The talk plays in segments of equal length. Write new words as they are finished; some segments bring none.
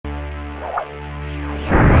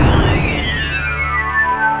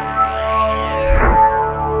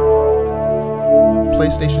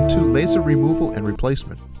PlayStation 2 laser removal and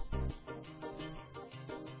replacement.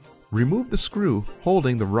 Remove the screw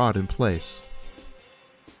holding the rod in place.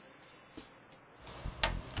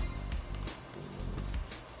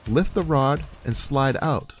 Lift the rod and slide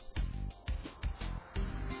out.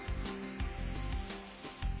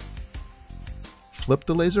 Flip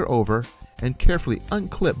the laser over and carefully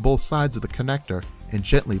unclip both sides of the connector and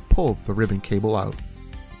gently pull the ribbon cable out.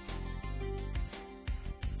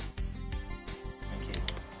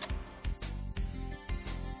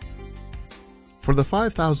 For the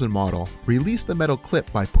 5000 model, release the metal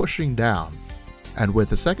clip by pushing down, and with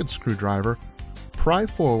the second screwdriver, pry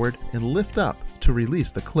forward and lift up to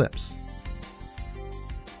release the clips.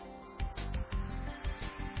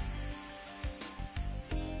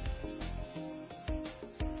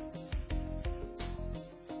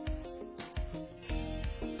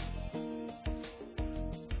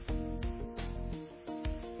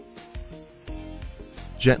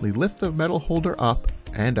 Gently lift the metal holder up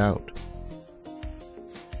and out.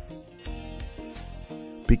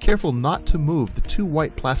 Be careful not to move the two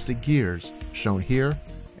white plastic gears shown here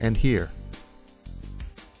and here.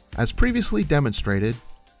 As previously demonstrated,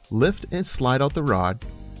 lift and slide out the rod,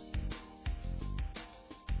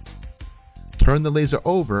 turn the laser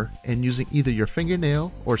over, and using either your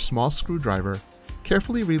fingernail or small screwdriver,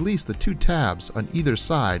 carefully release the two tabs on either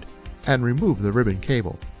side and remove the ribbon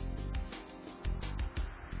cable.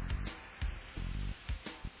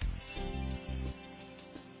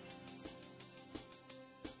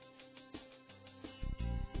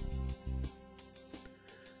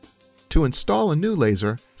 To install a new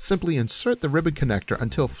laser, simply insert the ribbon connector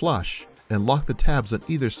until flush and lock the tabs on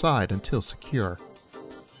either side until secure.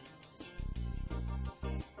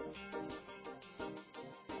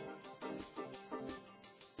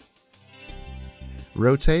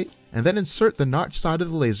 Rotate and then insert the notch side of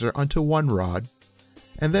the laser onto one rod,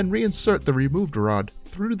 and then reinsert the removed rod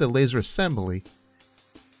through the laser assembly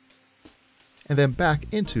and then back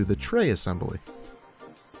into the tray assembly.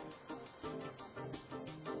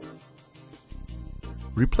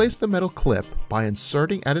 Replace the metal clip by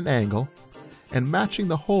inserting at an angle and matching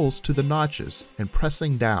the holes to the notches and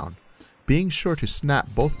pressing down, being sure to snap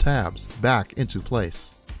both tabs back into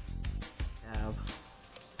place.